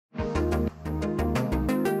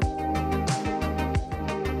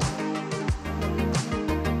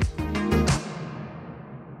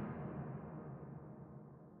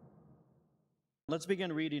Let's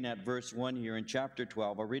begin reading at verse 1 here in chapter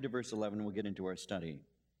 12. I'll read to verse 11 and we'll get into our study.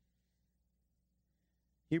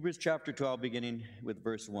 Hebrews chapter 12, beginning with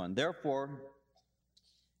verse 1. Therefore,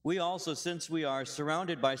 we also, since we are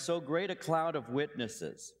surrounded by so great a cloud of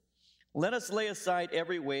witnesses, let us lay aside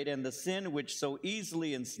every weight and the sin which so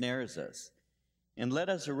easily ensnares us, and let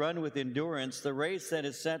us run with endurance the race that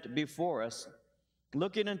is set before us,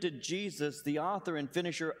 looking unto Jesus, the author and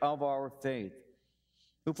finisher of our faith,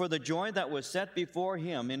 who for the joy that was set before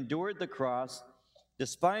him endured the cross,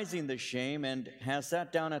 despising the shame, and has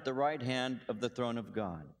sat down at the right hand of the throne of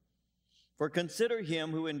God. For consider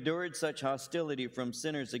him who endured such hostility from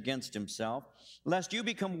sinners against himself, lest you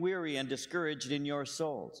become weary and discouraged in your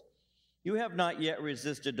souls. You have not yet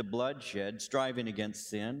resisted to bloodshed, striving against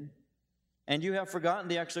sin, and you have forgotten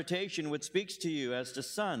the exhortation which speaks to you as to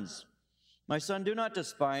sons. My son, do not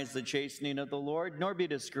despise the chastening of the Lord, nor be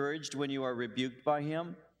discouraged when you are rebuked by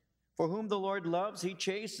him. For whom the Lord loves, he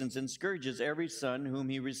chastens and scourges every son whom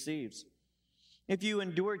he receives. If you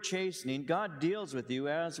endure chastening, God deals with you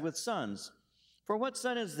as with sons. For what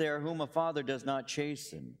son is there whom a father does not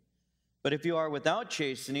chasten? But if you are without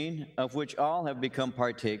chastening, of which all have become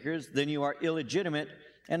partakers, then you are illegitimate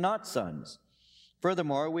and not sons.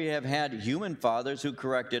 Furthermore, we have had human fathers who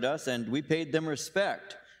corrected us, and we paid them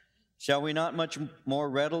respect. Shall we not much more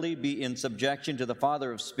readily be in subjection to the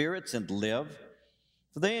Father of spirits and live?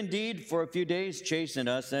 For they indeed for a few days chastened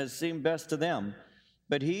us as seemed best to them,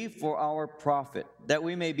 but he for our profit, that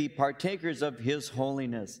we may be partakers of his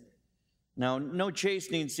holiness. Now, no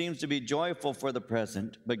chastening seems to be joyful for the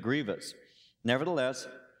present, but grievous. Nevertheless,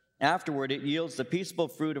 afterward it yields the peaceable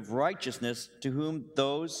fruit of righteousness to whom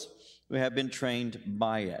those who have been trained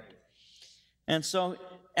by it. And so,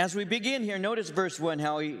 as we begin here, notice verse 1,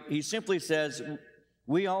 how he simply says,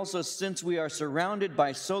 we also, since we are surrounded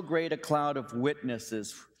by so great a cloud of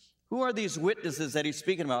witnesses. Who are these witnesses that he's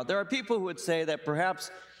speaking about? There are people who would say that perhaps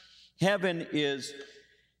heaven is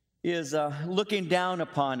looking down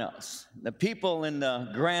upon us. The people in the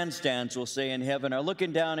grandstands, will say, in heaven are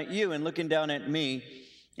looking down at you and looking down at me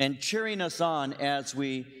and cheering us on as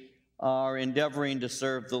we are endeavoring to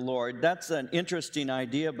serve the Lord. That's an interesting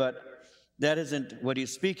idea, but that isn't what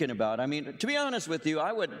he's speaking about. I mean, to be honest with you,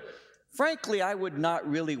 I would not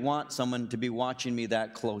really want someone to be watching me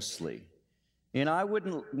that closely. You know, I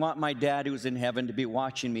wouldn't want my dad who's in heaven to be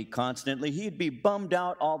watching me constantly. He'd be bummed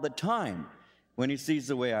out all the time when he sees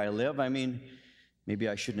the way I live. I mean, maybe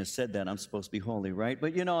I shouldn't have said that. I'm supposed to be holy, right?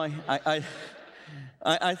 But, you know,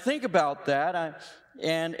 I think about that.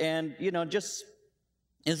 And you know, just,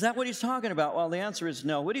 is that what he's talking about? Well, the answer is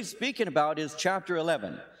no. What he's speaking about is chapter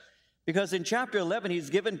 11. Because in chapter 11, he's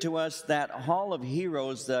given to us that hall of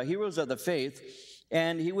heroes, the heroes of the faith,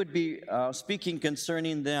 and he would be speaking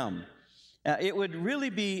concerning them. It would really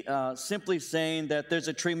be simply saying that there's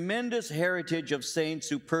a tremendous heritage of saints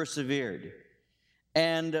who persevered.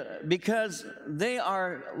 And because they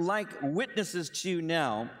are like witnesses to you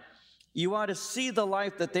now, you ought to see the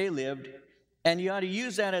life that they lived, and you ought to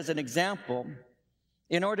use that as an example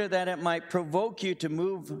in order that it might provoke you to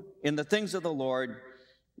move in the things of the Lord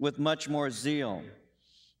with much more zeal.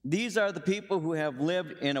 These are the people who have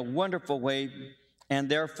lived in a wonderful way, and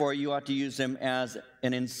therefore you ought to use them as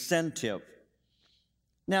an incentive.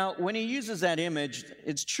 Now, when he uses that image,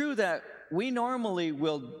 it's true that we normally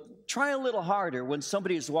will try a little harder when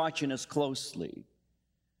somebody is watching us closely.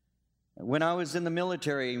 When I was in the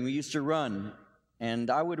military, we used to run, and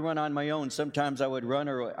I would run on my own. Sometimes I would run,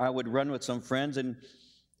 or I would run with some friends, and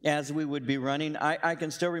as we would be running, I can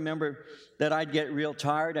still remember that I'd get real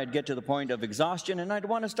tired. I'd get to the point of exhaustion, and I'd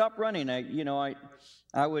want to stop running.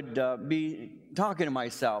 I would be talking to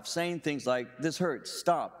myself, saying things like, this hurts,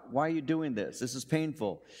 stop. Why are you doing this? This is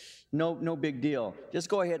painful. No big deal. Just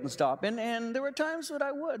go ahead and stop. And there were times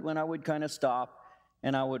that when I would kind of stop,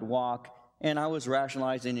 and I would walk, and I was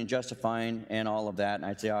rationalizing and justifying and all of that, and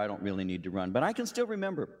I'd say, I don't really need to run. But I can still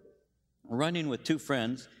remember running with two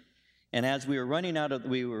friends. And as we were running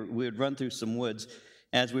we would run through some woods.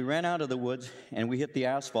 As we ran out of the woods and we hit the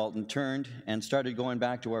asphalt and turned and started going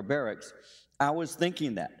back to our barracks, I was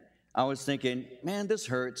thinking that. I was thinking, man, this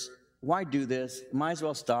hurts. Why do this? Might as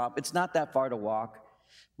well stop. It's not that far to walk.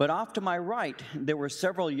 But off to my right, there were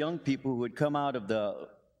several young people who had come out of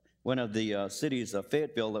one of the cities of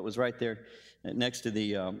Fayetteville that was right there next to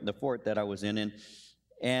the fort that I was in.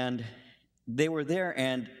 And they were there,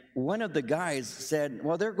 and one of the guys said,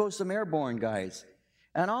 well, there goes some airborne guys.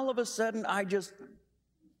 And all of a sudden,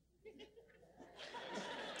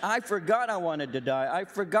 I forgot I wanted to die. I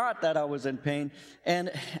forgot that I was in pain.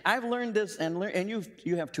 And I've learned this, and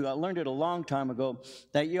you have too. I learned it a long time ago,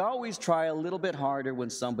 that you always try a little bit harder when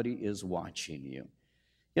somebody is watching you.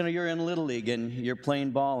 You know, you're in Little League and you're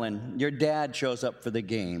playing ball and your dad shows up for the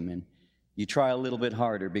game and you try a little bit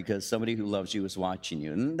harder because somebody who loves you is watching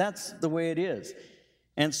you. And that's the way it is.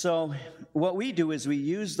 And so what we do is we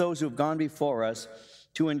use those who have gone before us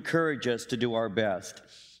to encourage us to do our best.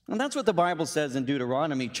 And that's what the Bible says in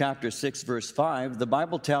Deuteronomy chapter 6, verse 5. The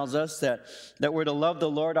Bible tells us that we're to love the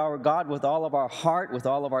Lord our God with all of our heart, with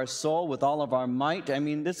all of our soul, with all of our might. I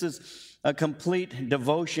mean, this is a complete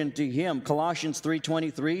devotion to Him. Colossians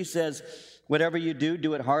 3:23 says, whatever you do,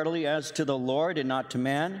 do it heartily as to the Lord and not to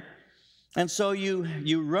man. And so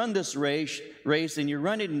you run this race and you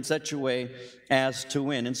run it in such a way as to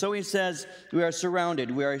win. And so he says, we are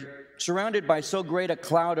surrounded by so great a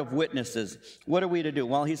cloud of witnesses. What are we to do?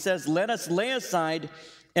 Well, he says, let us lay aside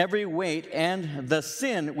every weight and the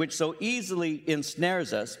sin which so easily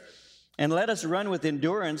ensnares us, and let us run with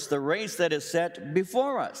endurance the race that is set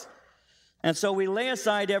before us. And so we lay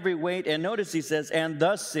aside every weight, and notice he says, and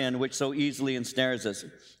the sin which so easily ensnares us.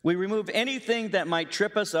 We remove anything that might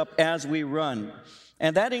trip us up as we run.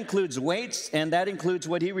 And that includes weights, and that includes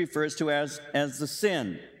what he refers to as the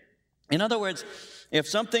sin. In other words, if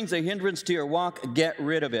something's a hindrance to your walk, get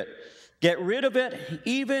rid of it. Get rid of it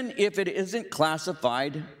even if it isn't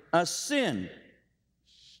classified a sin.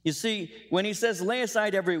 You see, when he says lay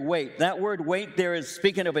aside every weight, that word weight there is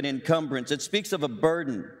speaking of an encumbrance. It speaks of a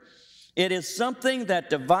burden. It is something that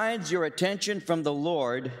divides your attention from the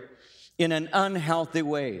Lord in an unhealthy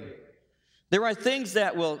way. There are things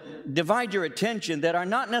that will divide your attention that are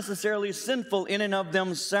not necessarily sinful in and of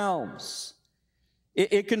themselves.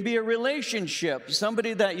 It can be a relationship,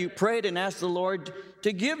 somebody that you prayed and asked the Lord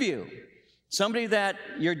to give you, somebody that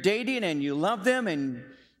you're dating and you love them and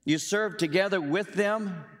you serve together with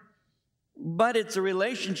them, but it's a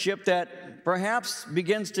relationship that perhaps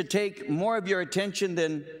begins to take more of your attention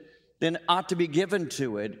than ought to be given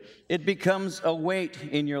to it. It becomes a weight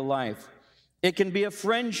in your life. It can be a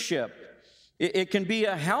friendship. It can be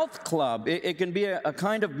a health club. It can be a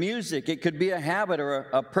kind of music. It could be a habit or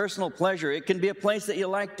a personal pleasure. It can be a place that you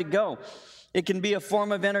like to go. It can be a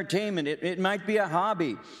form of entertainment. It might be a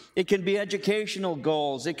hobby. It can be educational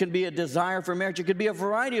goals. It can be a desire for marriage. It could be a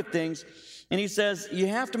variety of things. And he says, you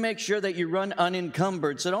have to make sure that you run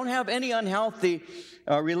unencumbered. So don't have any unhealthy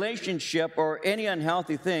relationship or any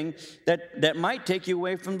unhealthy thing that might take you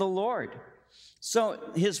away from the Lord. So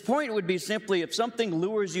his point would be simply, if something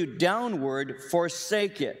lures you downward,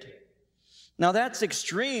 forsake it. Now that's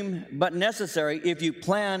extreme but necessary if you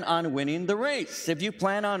plan on winning the race. If you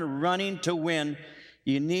plan on running to win,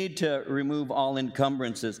 you need to remove all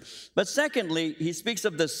encumbrances. But secondly, he speaks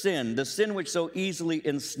of the sin which so easily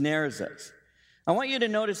ensnares us. I want you to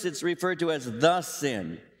notice it's referred to as the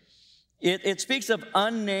sin. It speaks of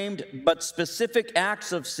unnamed but specific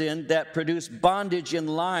acts of sin that produce bondage in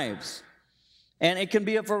lives. And it can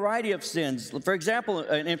be a variety of sins. For example,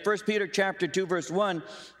 in 1 Peter chapter 2, verse 1,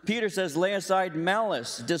 Peter says, lay aside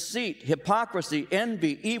malice, deceit, hypocrisy,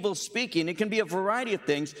 envy, evil speaking. It can be a variety of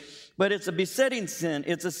things, but it's a besetting sin.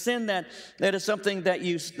 It's a sin that is something that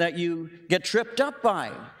you get tripped up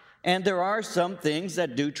by. And there are some things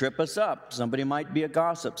that do trip us up. Somebody might be a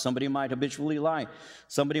gossip. Somebody might habitually lie.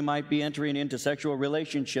 Somebody might be entering into sexual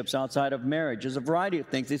relationships outside of marriage. There's a variety of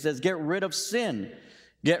things. He says, get rid of sin.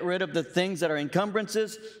 Get rid of the things that are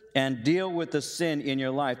encumbrances and deal with the sin in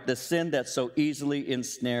your life, the sin that so easily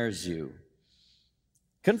ensnares you.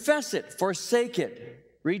 Confess it, forsake it,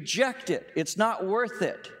 reject it. It's not worth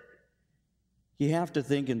it. You have to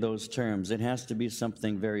think in those terms. It has to be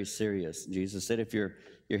something very serious. Jesus said, if your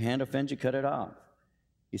hand offends you, cut it off.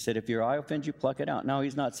 He said, if your eye offends you, pluck it out. Now,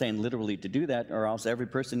 he's not saying literally to do that, or else every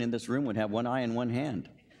person in this room would have one eye and one hand.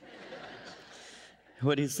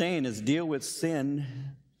 What he's saying is deal with sin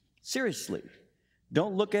seriously.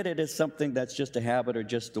 Don't look at it as something that's just a habit or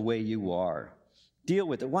just the way you are. Deal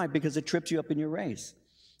with it. Why? Because it trips you up in your race.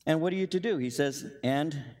 And what are you to do? He says,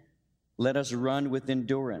 and let us run with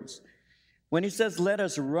endurance. When he says let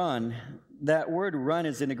us run, that word run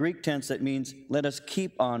is in a Greek tense that means let us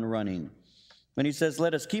keep on running. When he says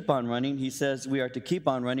let us keep on running, he says we are to keep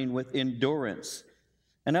on running with endurance.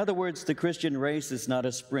 In other words, the Christian race is not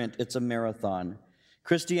a sprint, it's a marathon.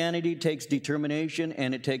 Christianity takes determination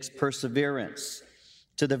and it takes perseverance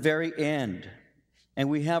to the very end. And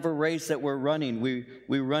we have a race that we're running.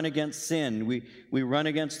 We run against sin. We run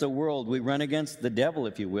against the world. We run against the devil,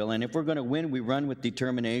 if you will. And if we're going to win, we run with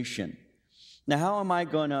determination. Now, how am I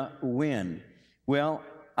going to win? Well,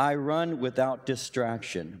 I run without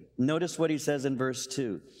distraction. Notice what he says in verse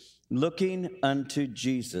 2. Looking unto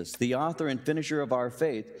Jesus, the author and finisher of our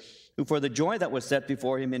faith, who for the joy that was set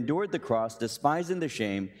before him endured the cross, despising the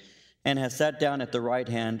shame, and has sat down at the right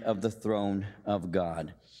hand of the throne of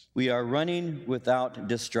God. We are running without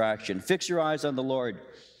distraction. Fix your eyes on the Lord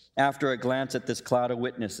after a glance at this cloud of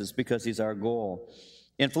witnesses, because he's our goal.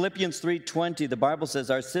 In Philippians 3:20, the Bible says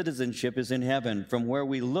our citizenship is in heaven, from where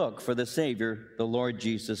we look for the Savior, the Lord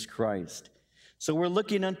Jesus Christ. So we're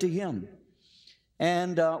looking unto him.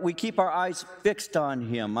 And we keep our eyes fixed on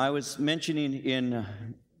him. I was mentioning in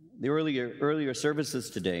the earlier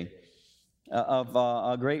services today of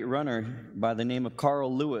a great runner by the name of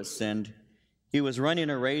Carl Lewis, and he was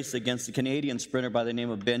running a race against a Canadian sprinter by the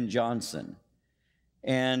name of Ben Johnson.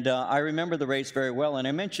 And I remember the race very well, and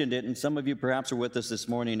I mentioned it, and some of you perhaps are with us this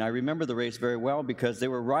morning. I remember the race very well because they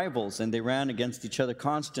were rivals, and they ran against each other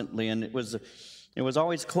constantly, and it was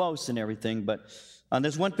always close and everything. But on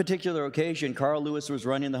this one particular occasion, Carl Lewis was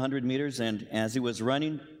running the 100 meters, and as he was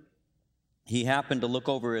running, he happened to look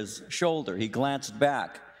over his shoulder. He glanced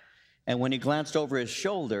back, and when he glanced over his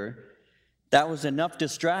shoulder, that was enough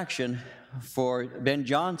distraction for Ben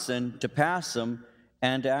Johnson to pass him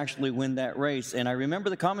and to actually win that race. And I remember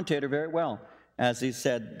the commentator very well as he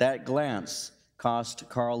said that glance cost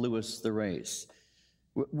Carl Lewis the race.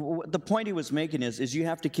 The point he was making is you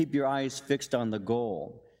have to keep your eyes fixed on the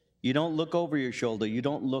goal. You don't look over your shoulder. You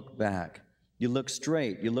don't look back. You look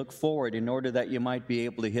straight. You look forward in order that you might be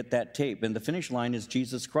able to hit that tape. And the finish line is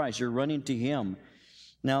Jesus Christ. You're running to him.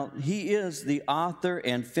 Now, he is the author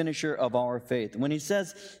and finisher of our faith. When he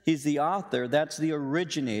says he's the author, that's the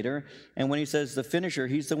originator. And when he says the finisher,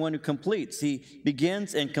 he's the one who completes. He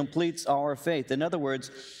begins and completes our faith. In other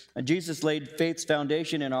words, Jesus laid faith's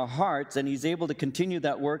foundation in our hearts, and he's able to continue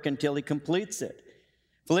that work until he completes it.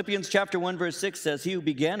 Philippians chapter 1, verse 6 says, he who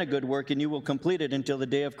began a good work, and you will complete it until the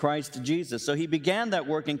day of Christ Jesus. So he began that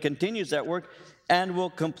work and continues that work and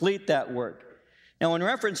will complete that work. Now, in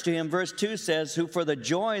reference to him, verse 2 says, who for the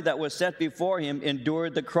joy that was set before him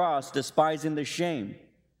endured the cross, despising the shame.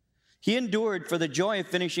 He endured for the joy of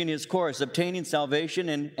finishing his course, obtaining salvation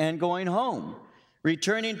and going home,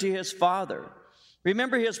 returning to his Father.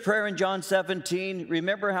 Remember his prayer in John 17?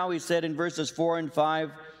 Remember how he said in verses 4 and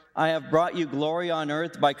 5, I have brought you glory on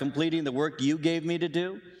earth by completing the work you gave me to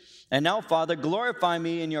do. And now, Father, glorify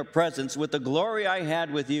me in your presence with the glory I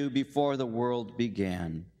had with you before the world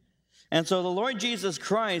began. And so the Lord Jesus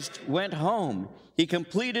Christ went home. He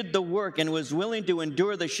completed the work and was willing to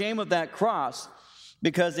endure the shame of that cross,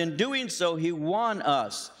 because in doing so, he won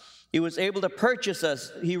us. He was able to purchase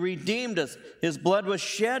us. He redeemed us. His blood was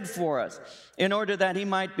shed for us in order that he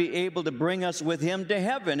might be able to bring us with him to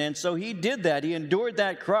heaven. And so he did that. He endured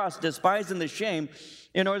that cross, despising the shame,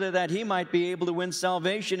 in order that he might be able to win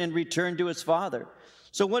salvation and return to his Father.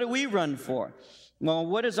 So what do we run for? Well,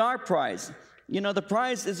 what is our prize? You know, the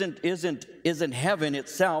prize isn't heaven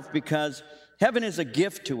itself, because heaven is a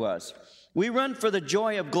gift to us. We run for the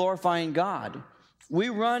joy of glorifying God. We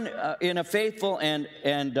run in a faithful and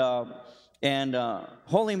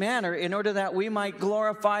holy manner in order that we might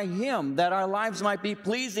glorify him, that our lives might be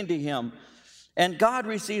pleasing to him. And God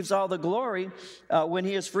receives all the glory when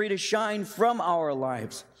he is free to shine from our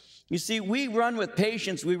lives. You see, we run with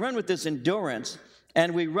patience. We run with this endurance,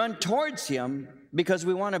 and we run towards him because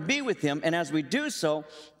we want to be with him. And as we do so,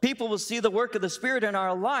 people will see the work of the Spirit in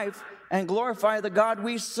our life and glorify the God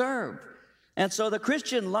we serve. And so the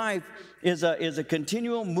Christian life is a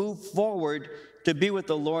continual move forward to be with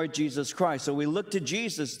the Lord Jesus Christ. So we look to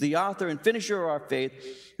Jesus, the author and finisher of our faith,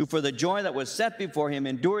 who for the joy that was set before him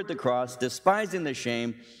endured the cross, despising the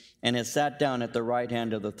shame, and has sat down at the right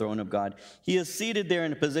hand of the throne of God. He is seated there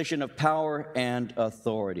in a position of power and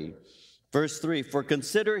authority. Verse 3, for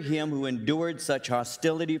consider him who endured such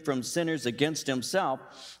hostility from sinners against himself,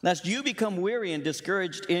 lest you become weary and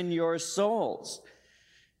discouraged in your souls.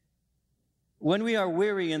 When we are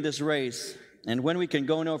weary in this race, and when we can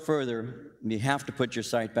go no further, you have to put your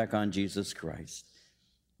sight back on Jesus Christ.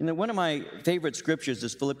 You know, one of my favorite scriptures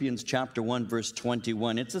is Philippians chapter 1, verse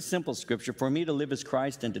 21. It's a simple scripture. For me to live is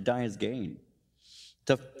Christ and to die is gain.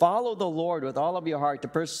 To follow the Lord with all of your heart, to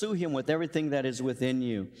pursue him with everything that is within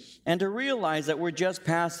you, and to realize that we're just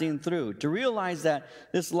passing through, to realize that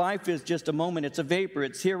this life is just a moment. It's a vapor.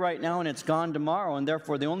 It's here right now and it's gone tomorrow, and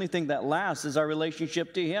therefore the only thing that lasts is our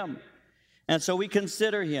relationship to him. And so we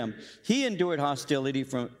consider him. He endured hostility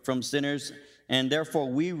from sinners, and therefore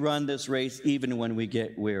we run this race even when we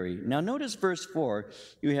get weary. Now notice verse 4,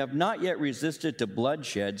 you have not yet resisted to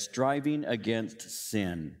bloodshed, striving against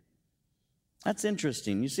sin. That's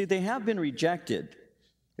interesting. You see, they have been rejected.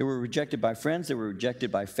 They were rejected by friends. They were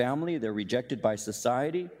rejected by family. They're rejected by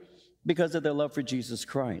society because of their love for Jesus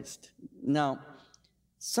Christ. Now,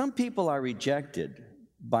 some people are rejected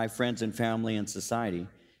by friends and family and society,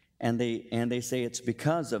 and they say it's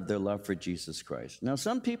because of their love for Jesus Christ. Now,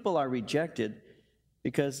 some people are rejected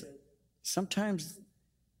because sometimes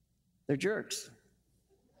they're jerks.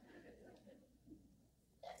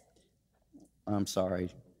 I'm sorry,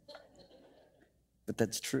 but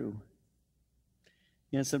that's true.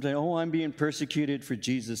 You know, sometimes, oh, I'm being persecuted for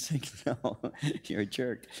Jesus' sake. No, you're a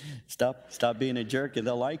jerk. Stop being a jerk, and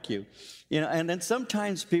they'll like you. You know, and then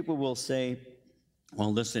sometimes people will say,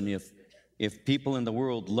 well, listen, if people in the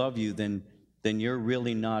world love you, then you're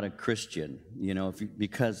really not a Christian. You know,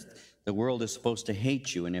 because the world is supposed to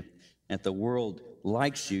hate you, and if the world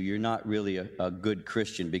likes you, you're not really a good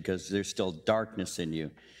Christian because there's still darkness in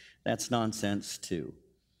you. That's nonsense too.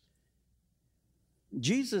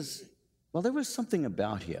 Jesus, well, there was something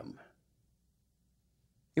about him.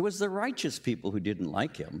 It was the righteous people who didn't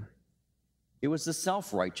like him. It was the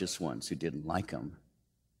self-righteous ones who didn't like him.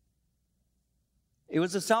 It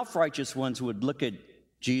was the self-righteous ones who would look at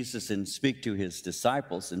Jesus and speak to his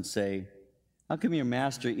disciples and say, how come your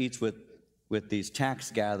master eats with these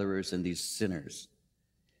tax gatherers and these sinners?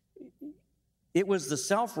 It was the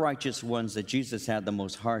self-righteous ones that Jesus had the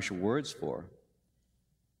most harsh words for.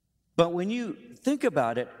 But when you think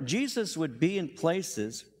about it, Jesus would be in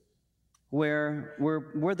places where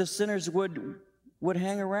the sinners would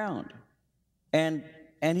hang around. And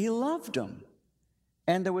he loved them.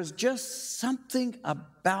 And there was just something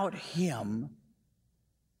about him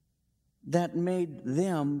that made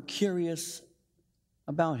them curious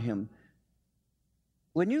about him.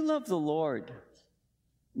 When you love the Lord,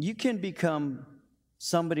 you can become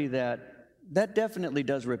somebody that definitely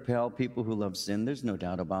does repel people who love sin. There's no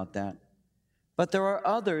doubt about that. But there are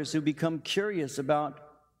others who become curious about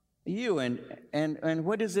you and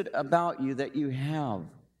what is it about you that you have.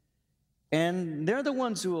 And they're the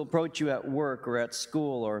ones who will approach you at work or at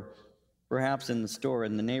school or perhaps in the store,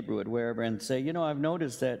 in the neighborhood, wherever, and say, you know, I've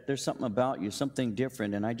noticed that there's something about you, something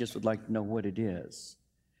different, and I just would like to know what it is.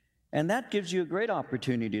 And that gives you a great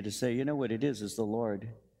opportunity to say, you know what it is the Lord.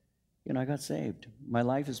 You know, I got saved. My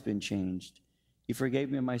life has been changed. He forgave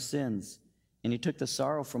me of my sins. And he took the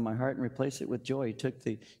sorrow from my heart and replaced it with joy.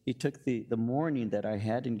 He took the mourning that I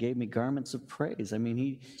had and gave me garments of praise. I mean,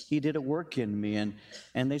 he did a work in me.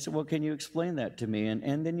 And they said, well, can you explain that to me?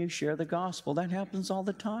 And then you share the gospel. That happens all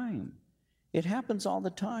the time. It happens all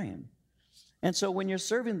the time. And so when you're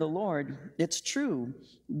serving the Lord, it's true.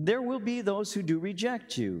 There will be those who do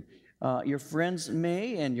reject you. Your friends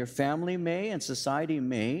may, and your family may, and society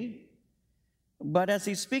may. But as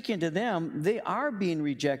he's speaking to them, they are being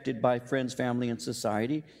rejected by friends, family, and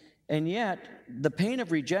society. And yet, the pain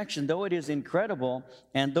of rejection, though it is incredible,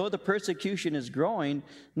 and though the persecution is growing,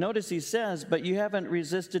 notice he says, but you haven't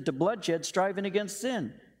resisted to bloodshed, striving against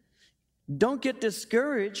sin. Don't get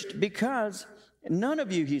discouraged because none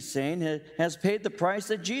of you, he's saying, has paid the price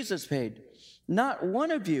that Jesus paid. Not one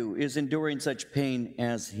of you is enduring such pain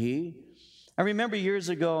as he. I remember years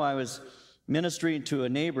ago I was ministering to a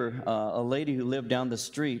neighbor, a lady who lived down the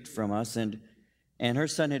street from us, and her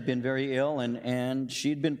son had been very ill, and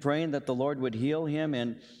she'd been praying that the Lord would heal him,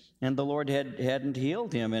 and the Lord hadn't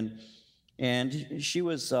healed him, and she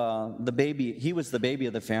was the baby. He was the baby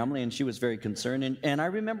of the family, and she was very concerned. And I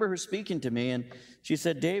remember her speaking to me, and she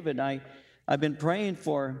said, David, I've been praying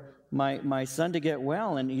for my son to get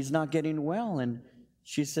well, and he's not getting well. And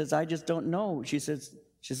she says, I just don't know. She says,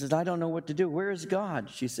 I don't know what to do. Where is God?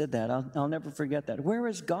 She said that. I'll never forget that. Where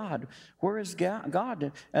is God? Where is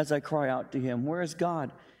God? As I cry out to him, where is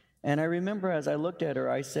God? And I remember as I looked at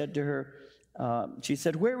her, I said to her, she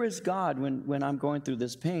said, where is God when I'm going through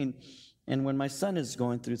this pain and when my son is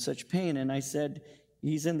going through such pain? And I said,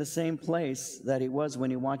 he's in the same place that he was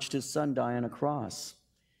when he watched his son die on a cross.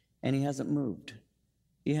 And he hasn't moved.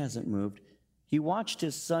 He hasn't moved. He watched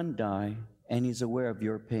his son die, and he's aware of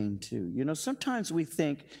your pain too. You know, sometimes we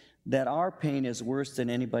think that our pain is worse than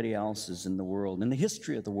anybody else's in the world, in the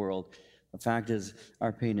history of the world. The fact is,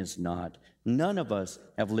 our pain is not. None of us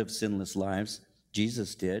have lived sinless lives.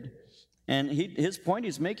 Jesus did. And his point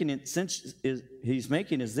he's making is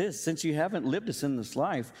this: since you haven't lived a sinless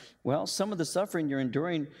life, well, some of the suffering you're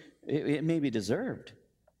enduring, it may be deserved.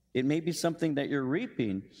 It may be something that you're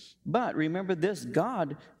reaping. But remember this,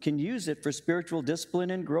 God can use it for spiritual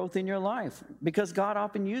discipline and growth in your life, because God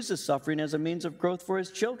often uses suffering as a means of growth for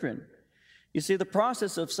his children. You see, the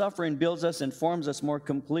process of suffering builds us and forms us more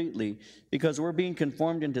completely because we're being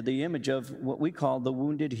conformed into the image of what we call the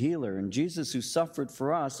wounded healer. And Jesus, who suffered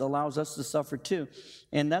for us, allows us to suffer too.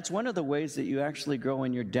 And that's one of the ways that you actually grow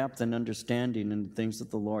in your depth and understanding in the things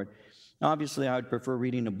of the Lord. Obviously, I would prefer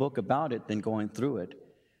reading a book about it than going through it.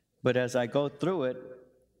 But as I go through it,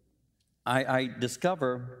 I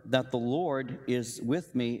discover that the Lord is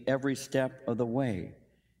with me every step of the way.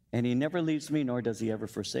 And He never leaves me, nor does He ever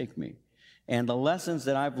forsake me. And the lessons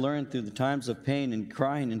that I've learned through the times of pain and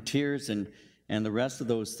crying and tears and the rest of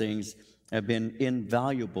those things have been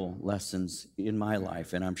invaluable lessons in my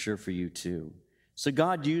life, and I'm sure for you too. So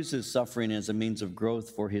God uses suffering as a means of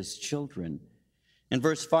growth for His children. In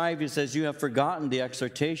verse 5, He says, "You have forgotten the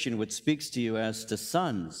exhortation which speaks to you as to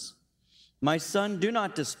sons. My son, do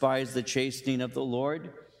not despise the chastening of the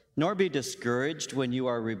Lord, nor be discouraged when you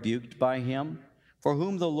are rebuked by Him. For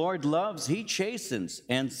whom the Lord loves, He chastens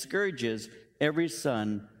and scourges every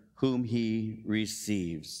son whom He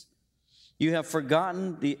receives." You have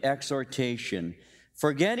forgotten the exhortation.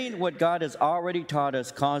 Forgetting what God has already taught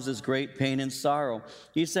us causes great pain and sorrow.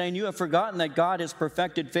 He's saying you have forgotten that God has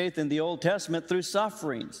perfected faith in the Old Testament through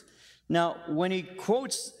sufferings. Now, when he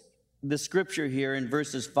quotes the scripture here in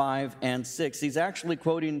verses 5 and 6, he's actually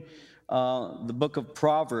quoting the book of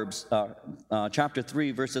Proverbs, chapter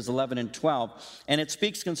 3, verses 11 and 12. And it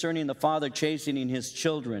speaks concerning the father chastening his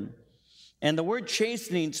children. And the word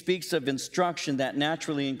chastening speaks of instruction that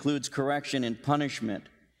naturally includes correction and punishment.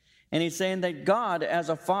 And he's saying that God, as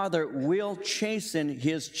a father, will chasten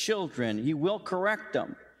His children. He will correct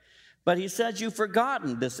them. But he says, you've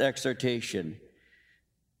forgotten this exhortation.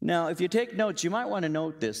 Now, if you take notes, you might want to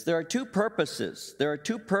note this. There are two purposes. There are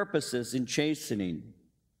two purposes in chastening.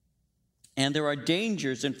 And there are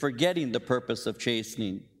dangers in forgetting the purpose of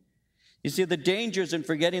chastening. You see, the dangers in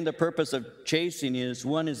forgetting the purpose of chastening is,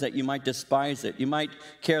 one is that you might despise it. You might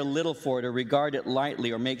care little for it or regard it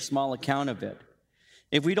lightly or make small account of it.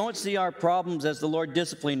 If we don't see our problems as the Lord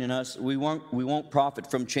disciplining us, we won't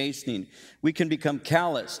profit from chastening. We can become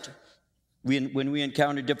calloused. When we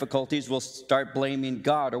encounter difficulties, we'll start blaming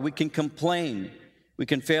God, or we can complain. We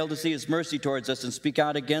can fail to see His mercy towards us and speak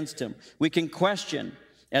out against Him. We can question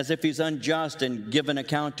as if He's unjust and give an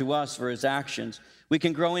account to us for His actions. We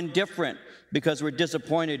can grow indifferent because we're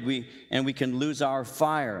disappointed, and we can lose our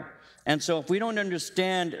fire. And so if we don't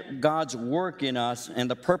understand God's work in us and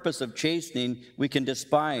the purpose of chastening, we can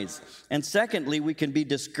despise. And secondly, we can be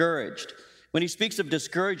discouraged. When he speaks of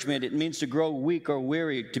discouragement, it means to grow weak or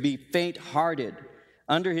weary, to be faint-hearted.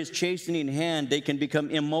 Under His chastening hand, they can become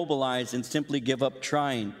immobilized and simply give up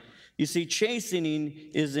trying. You see, chastening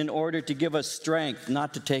is in order to give us strength,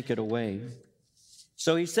 not to take it away.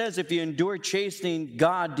 So he says, if you endure chastening,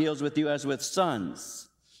 God deals with you as with sons.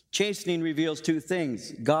 Chastening reveals two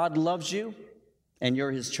things. God loves you, and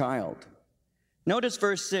you're His child. Notice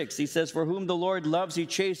verse 6. He says, for whom the Lord loves, He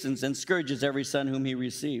chastens and scourges every son whom He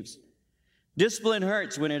receives. Discipline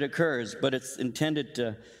hurts when it occurs, but it's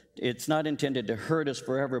not intended to hurt us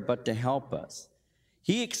forever, but to help us.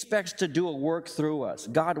 He expects to do a work through us.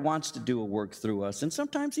 God wants to do a work through us, and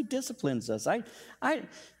sometimes He disciplines us. I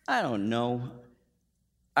don't know.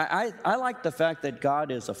 I like the fact that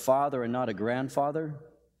God is a father and not a grandfather,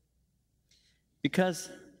 because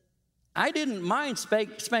I didn't mind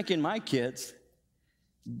spanking my kids,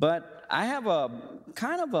 but I have a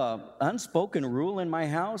kind of a unspoken rule in my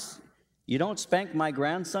house. You don't spank my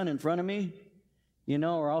grandson in front of me,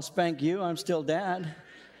 or I'll spank you. I'm still dad.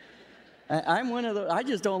 I'm one of those. I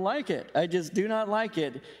just don't like it. I just do not like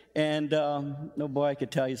it. And, oh boy, I could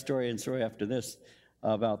tell you story after this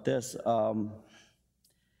about this.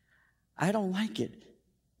 I don't like it,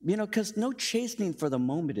 because no chastening for the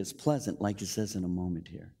moment is pleasant, like it says in a moment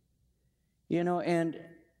here. And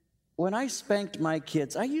when I spanked my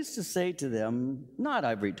kids, I used to say to them, not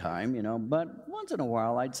every time, but once in a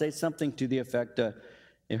while, I'd say something to the effect,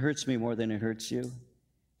 it hurts me more than it hurts you.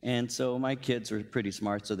 And so my kids were pretty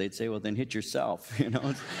smart, so they'd say, well, then hit yourself,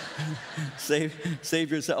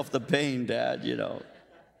 save yourself the pain, Dad,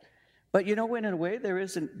 But in a way, there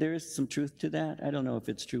is some truth to that. I don't know if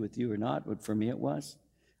it's true with you or not, but for me it was.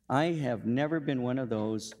 I have never been one of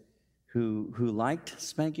those who liked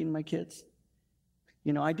spanking my kids.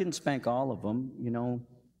 I didn't spank all of them.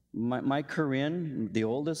 My Corinne, the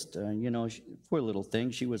oldest, poor little thing,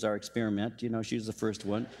 she was our experiment. She was the first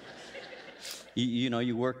one.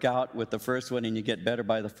 You work out with the first one and you get better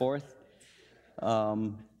by the fourth.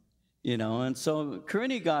 And so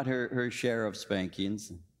Corinne got her share of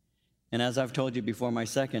spankings. And as I've told you before, my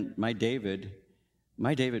David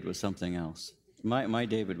was something else. My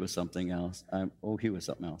David was something else. He was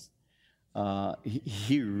something else.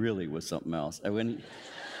 He really was something else. I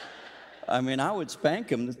mean, I would spank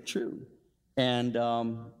him, that's true. And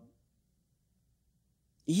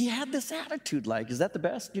he had this attitude like, is that the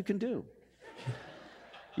best you can do?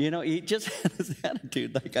 You know, he just had this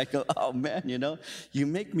attitude like, I go, oh man, you know, you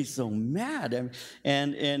make me so mad.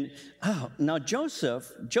 Now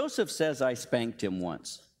Joseph says I spanked him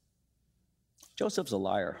once. Joseph's a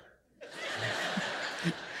liar.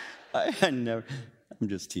 I'm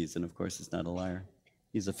just teasing, of course, he's not a liar.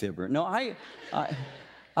 He's a fibber. No,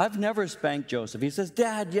 I've never spanked Joseph. He says,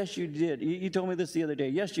 Dad, yes, you did. You told me this the other day.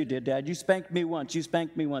 Yes, you did, Dad. You spanked me once. You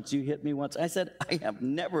spanked me once. You hit me once. I said, I have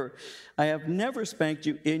never spanked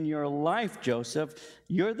you in your life, Joseph.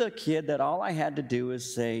 You're the kid that all I had to do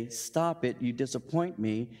is say, stop it, you disappoint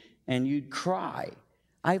me, and you'd cry.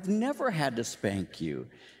 I've never had to spank you.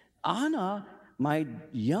 Anna, my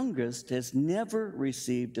youngest, has never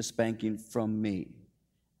received a spanking from me.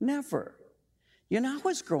 Never. You know, I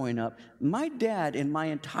was growing up, my dad in my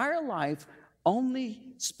entire life only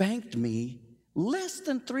spanked me less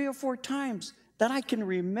than 3 or 4 times that I can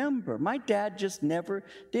remember. My dad just never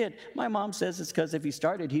did. My mom says it's because if he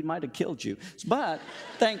started, he might have killed you. But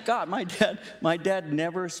thank God, my dad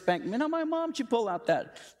never spanked me. Now, my mom, she pulled out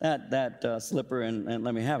that slipper and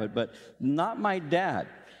let me have it, but not my dad.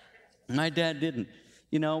 My dad didn't.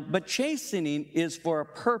 You know, but chastening is for a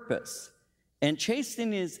purpose. And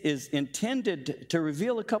chastening is intended to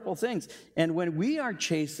reveal a couple things. And when we are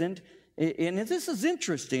chastened, and this is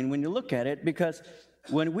interesting when you look at it, because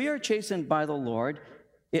when we are chastened by the Lord,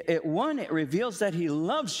 it reveals that he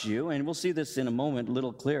loves you, and we'll see this in a moment a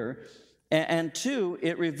little clearer. And 2,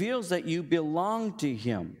 it reveals that you belong to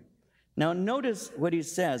him. Now notice what he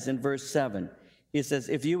says in verse 7. He says,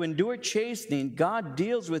 if you endure chastening, God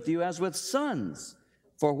deals with you as with sons.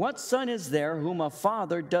 For what son is there whom a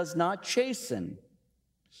father does not chasten?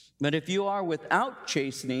 But if you are without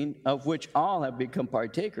chastening, of which all have become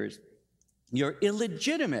partakers, you're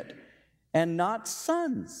illegitimate and not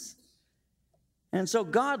sons. And so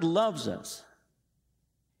God loves us.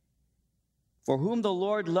 For whom the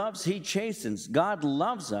Lord loves, he chastens. God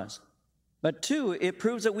loves us. But 2, it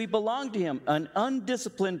proves that we belong to him. An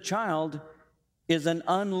undisciplined child is an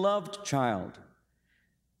unloved child.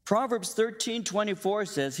 Proverbs 13:24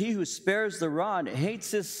 says, he who spares the rod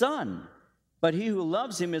hates his son, but he who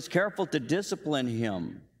loves him is careful to discipline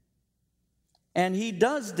him. And he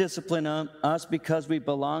does discipline us because we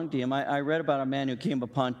belong to him. I read about a man who came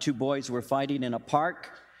upon 2 boys who were fighting in a park,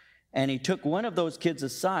 and he took one of those kids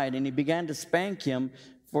aside and he began to spank him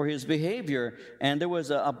for his behavior. And there was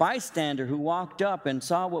a bystander who walked up and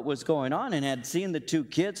saw what was going on and had seen the 2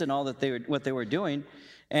 kids and all that what they were doing.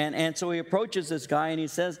 And so he approaches this guy and he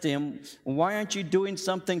says to him, why aren't you doing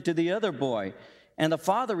something to the other boy? And the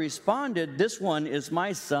father responded, this one is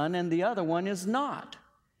my son and the other one is not.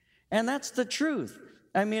 And that's the truth.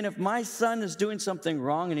 I mean, if my son is doing something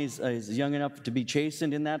wrong and he's young enough to be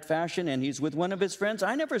chastened in that fashion and he's with one of his friends,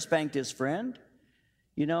 I never spanked his friend.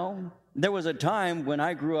 You know, there was a time when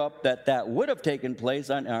I grew up that would have taken place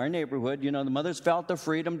in our neighborhood. You know, the mothers felt the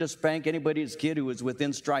freedom to spank anybody's kid who was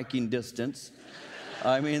within striking distance.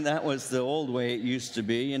 I mean, that was the old way it used to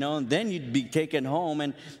be, you know. And then you'd be taken home,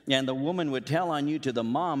 and the woman would tell on you to the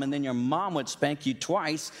mom, and then your mom would spank you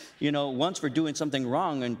twice, you know, once for doing something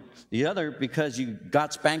wrong, and the other because you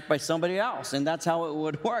got spanked by somebody else. And that's how it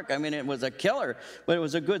would work. I mean, it was a killer, but it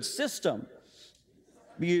was a good system.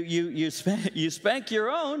 You spank your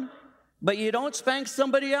own, but you don't spank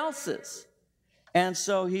somebody else's. And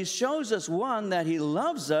so he shows us, 1, that he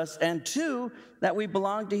loves us, and 2, that we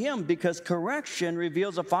belong to him, because correction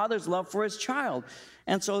reveals a father's love for his child.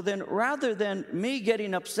 And so then, rather than me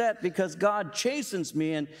getting upset because God chastens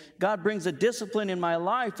me and God brings a discipline in my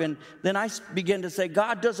life, and then I begin to say,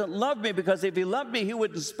 God doesn't love me because if he loved me, he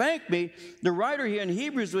wouldn't spank me, the writer here in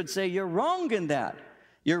Hebrews would say, you're wrong in that.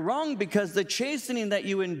 You're wrong because the chastening that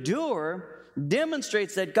you endure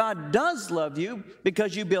demonstrates that God does love you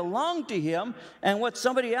because you belong to him, and what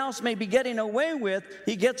somebody else may be getting away with,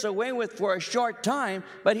 he gets away with for a short time,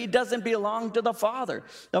 but he doesn't belong to the Father.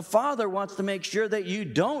 The Father wants to make sure that you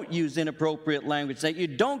don't use inappropriate language, that you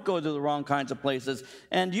don't go to the wrong kinds of places,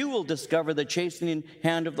 and you will discover the chastening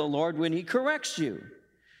hand of the Lord when he corrects you.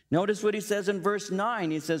 Notice what he says in verse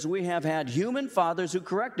 9. He says, we have had human fathers who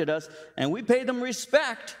corrected us, and we pay them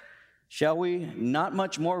respect. Shall we not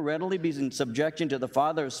much more readily be in subjection to the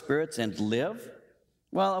Father of spirits and live?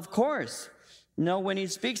 Well, of course. No, when he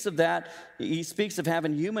speaks of that, he speaks of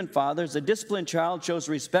having human fathers. A disciplined child shows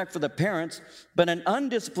respect for the parents, but an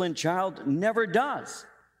undisciplined child never does.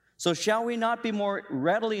 So shall we not be more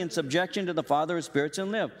readily in subjection to the Father of spirits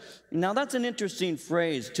and live? Now that's an interesting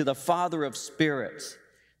phrase, to the Father of spirits.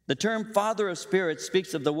 The term Father of spirits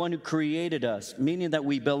speaks of the one who created us, meaning that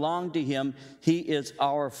we belong to him. He is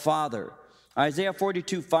our Father. Isaiah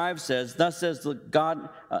 42:5 says, thus says God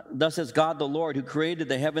the Lord, who created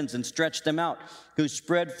the heavens and stretched them out, who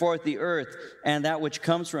spread forth the earth and that which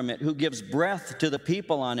comes from it, who gives breath to the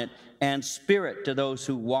people on it and spirit to those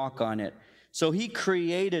who walk on it. So he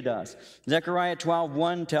created us. Zechariah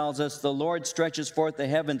 12:1 tells us, the Lord stretches forth the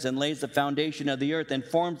heavens and lays the foundation of the earth and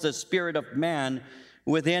forms the spirit of man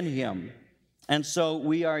within him. And so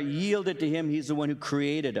we are yielded to him. He's the one who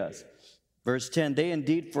created us. Verse 10, they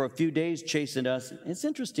indeed for a few days chastened us. It's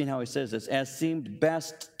interesting how he says this, as seemed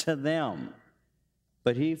best to them,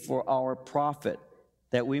 but he for our profit,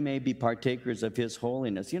 that we may be partakers of his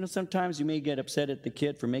holiness. You know, sometimes you may get upset at the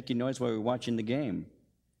kid for making noise while we're watching the game,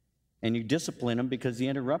 and you discipline him because he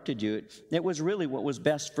interrupted you. It was really what was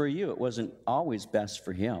best for you. It wasn't always best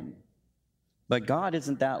for him. But God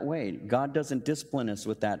isn't that way. God doesn't discipline us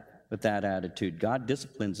with that attitude. God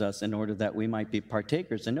disciplines us in order that we might be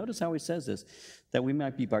partakers. And notice how he says this, that we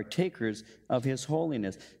might be partakers of his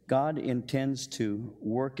holiness. God intends to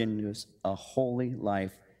work in us a holy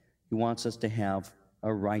life. He wants us to have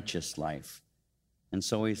a righteous life. And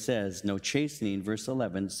so he says, no chastening, verse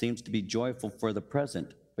 11, seems to be joyful for the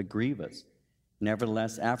present, but grievous.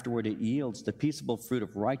 Nevertheless, afterward it yields the peaceable fruit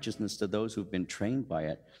of righteousness to those who've been trained by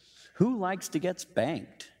it. Who likes to get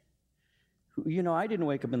spanked? You know, I didn't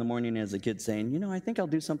wake up in the morning as a kid saying, you know, I think I'll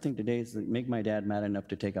do something today to make my dad mad enough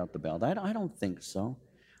to take out the belt. I don't think so.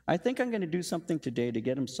 I think I'm going to do something today to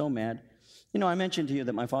get him so mad. You know, I mentioned to you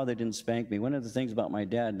that my father didn't spank me. One of the things about my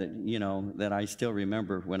dad that, you know, that I still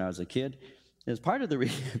remember when I was a kid is part of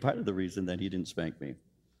the reason that he didn't spank me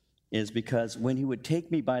is because when he would take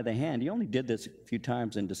me by the hand, he only did this a few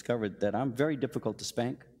times and discovered that I'm very difficult to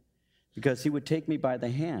spank, because he would take me by the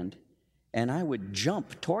hand and I would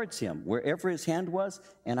jump towards him wherever his hand was,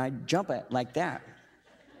 and I'd jump at like that.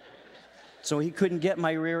 So he couldn't get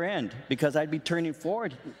my rear end because I'd be turning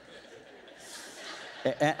forward.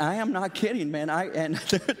 I am not kidding, man.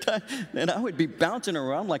 And I would be bouncing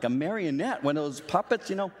around like a marionette, one of those puppets,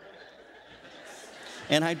 you know.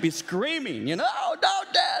 And I'd be screaming, you know, oh, no,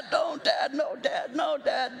 Dad, no, Dad, no, Dad, no,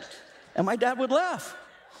 Dad. And my dad would laugh.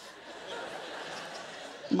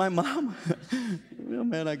 My mom, oh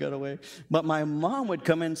man, I got away. But my mom would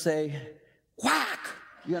come and say, whack,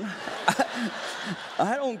 you know.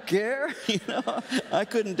 I don't care, you know. I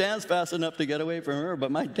couldn't dance fast enough to get away from her,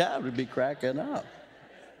 but my dad would be cracking up.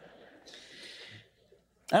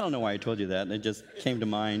 I don't know why I told you that. It just came to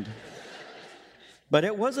mind. But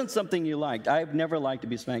it wasn't something you liked. I've never liked to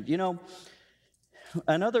be spanked. You know,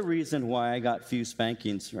 another reason why I got few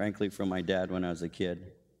spankings, frankly, from my dad when I was a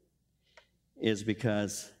kid is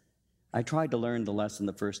because I tried to learn the lesson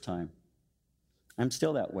the first time. I'm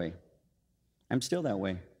still that way. I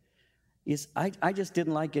just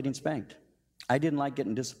didn't like getting spanked. I didn't like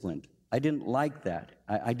getting disciplined. I didn't like that.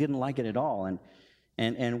 I didn't like it at all.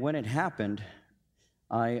 And when it happened,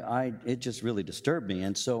 it just really disturbed me.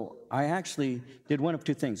 And so I actually did one of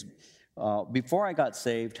two things. Before I got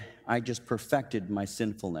saved, I just perfected my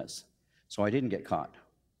sinfulness, so I didn't get caught.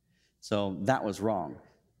 So that was wrong.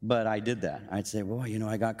 But I did that. I'd say, well, you know,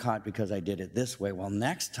 I got caught because I did it this way. Well,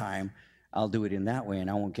 next time I'll do it in that way and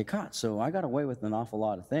I won't get caught. So I got away with an awful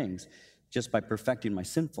lot of things just by perfecting my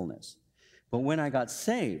sinfulness. But when I got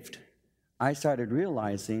saved, I started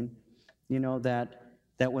realizing, you know, that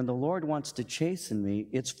when the Lord wants to chasten me,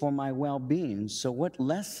 it's for my well-being. So what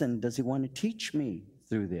lesson does he want to teach me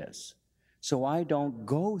through this? So I don't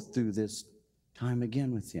go through this time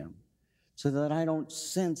again with him. So that I don't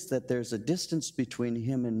sense that there's a distance between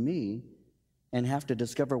him and me and have to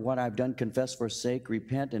discover what I've done, confess, forsake,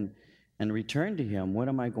 repent, and return to him. What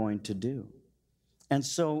am I going to do? And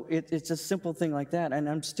so it's a simple thing like that. And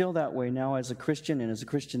I'm still that way now as a Christian and as a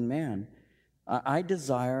Christian man. I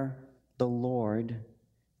desire the Lord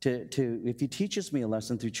to, if he teaches me a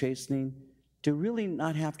lesson through chastening, to really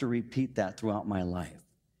not have to repeat that throughout my life.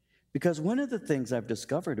 Because one of the things I've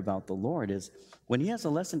discovered about the Lord is when he has a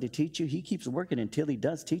lesson to teach you, he keeps working until he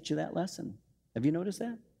does teach you that lesson. Have you noticed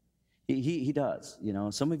that? He does. You know,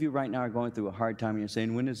 some of you right now are going through a hard time and you're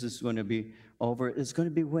saying, when is this going to be over? It's going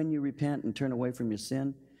to be when you repent and turn away from your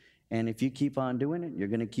sin. And if you keep on doing it, you're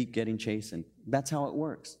going to keep getting chastened. That's how it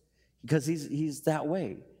works. Because he's that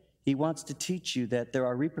way. He wants to teach you that there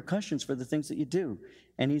are repercussions for the things that you do.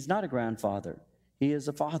 And he's not a grandfather. He is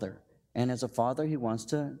a father. And as a father, he wants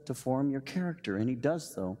to form your character, and he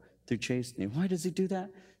does so through chastening. Why does he do that?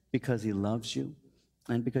 Because he loves you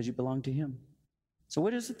and because you belong to him. So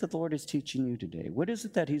what is it that the Lord is teaching you today? What is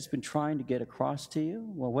it that he's been trying to get across to you?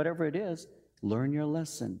 Well, whatever it is, learn your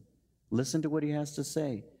lesson. Listen to what he has to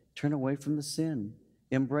say. Turn away from the sin.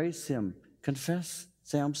 Embrace him. Confess.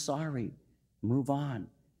 Say, I'm sorry. Move on.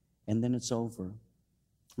 And then it's over.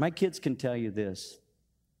 My kids can tell you this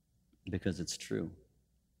because it's true.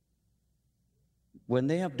 When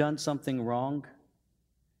they have done something wrong,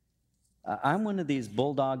 I'm one of these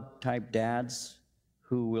bulldog type dads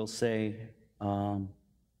who will say,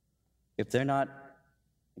 if they're not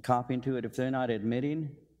copying to it, if they're not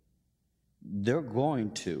admitting, they're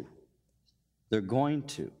going to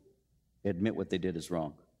admit what they did is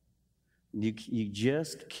wrong. You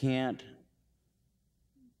just can't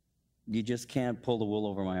pull the wool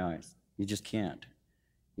over my eyes. You just can't.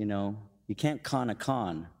 You know, you can't con a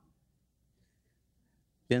con.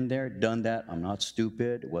 Been there, done that. I'm not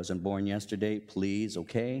stupid. Wasn't born yesterday. Please,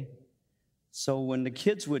 okay? So when the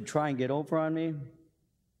kids would try and get over on me,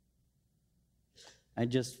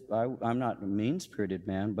 I'm not a mean-spirited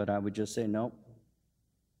man, but I would just say, nope,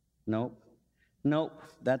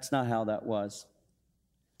 that's not how that was.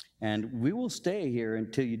 And we will stay here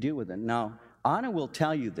until you deal with it. Now, Anna will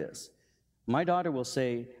tell you this. My daughter will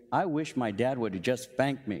say, I wish my dad would have just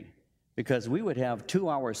spanked me, because we would have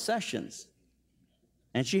 2-hour sessions.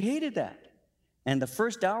 And she hated that. And the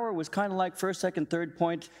first hour was kind of like first, second, third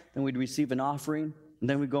point. Then we'd receive an offering, and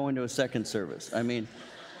then we'd go into a second service. I mean,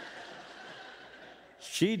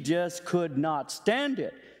 she just could not stand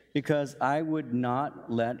it because I would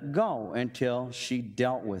not let go until she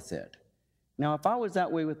dealt with it. Now, if I was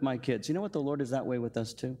that way with my kids, you know what? The Lord is that way with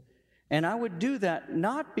us too. And I would do that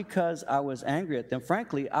not because I was angry at them.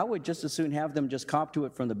 Frankly, I would just as soon have them just cop to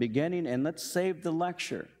it from the beginning and let's save the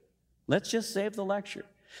lecture. Let's just save the lecture.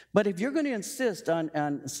 But if you're going to insist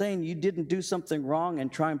on saying you didn't do something wrong and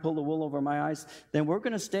try and pull the wool over my eyes, then we're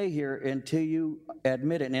going to stay here until you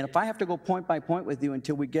admit it. And if I have to go point by point with you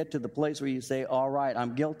until we get to the place where you say, all right,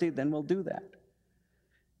 I'm guilty, then we'll do that.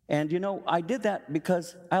 And, you know, I did that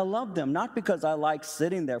because I love them, not because I like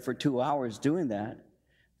sitting there for 2 hours doing that,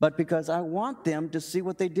 but because I want them to see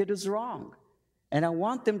what they did is wrong. And I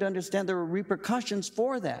want them to understand there are repercussions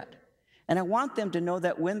for that. And I want them to know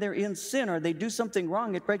that when they're in sin or they do something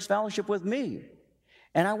wrong, it breaks fellowship with me.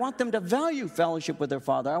 And I want them to value fellowship with their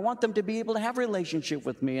Father. I want them to be able to have a relationship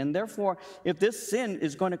with me. And therefore, if this sin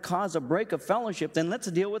is going to cause a break of fellowship, then let's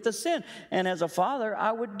deal with the sin. And as a father,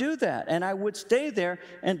 I would do that. And I would stay there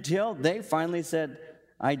until they finally said,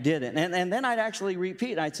 I did it. And then I'd actually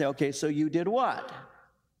repeat. I'd say, okay, so you did what?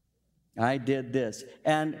 I did this.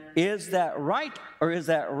 And is that right or is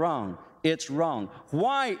that wrong? It's wrong.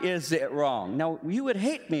 Why is it wrong? Now, you would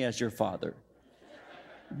hate me as your father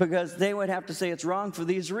because they would have to say it's wrong for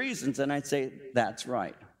these reasons. And I'd say, that's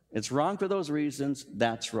right. It's wrong for those reasons.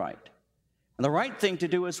 That's right. And the right thing to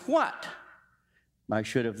do is what? I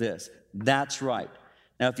should have this. That's right.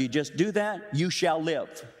 Now, if you just do that, you shall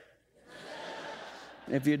live.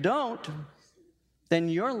 If you don't, then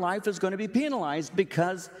your life is going to be penalized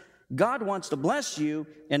because God wants to bless you,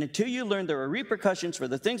 and until you learn there are repercussions for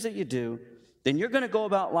the things that you do, then you're going to go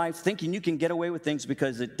about life thinking you can get away with things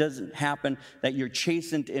because it doesn't happen, that you're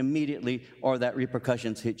chastened immediately or that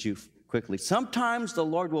repercussions hit you quickly. Sometimes the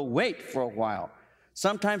Lord will wait for a while.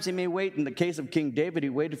 Sometimes he may wait. In the case of King David, he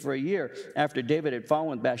waited for a year after David had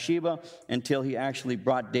fallen with Bathsheba until he actually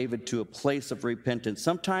brought David to a place of repentance.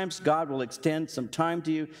 Sometimes God will extend some time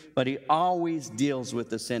to you, but he always deals with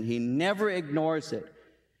the sin. He never ignores it.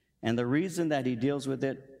 And the reason that he deals with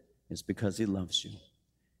it is because he loves you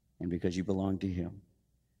and because you belong to him.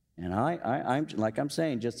 And I'm like I'm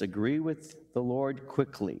saying, just agree with the Lord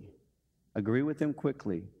quickly. Agree with him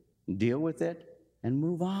quickly. Deal with it and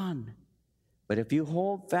move on. But if you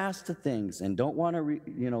hold fast to things and don't want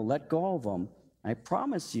to, let go of them, I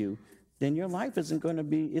promise you, then your life isn't going to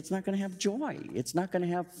be, it's not going to have joy. It's not going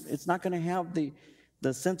to have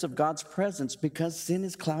the sense of God's presence because sin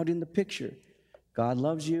is clouding the picture. God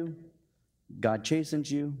loves you, God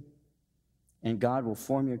chastens you, and God will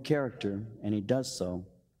form your character, and he does so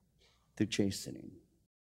through chastening.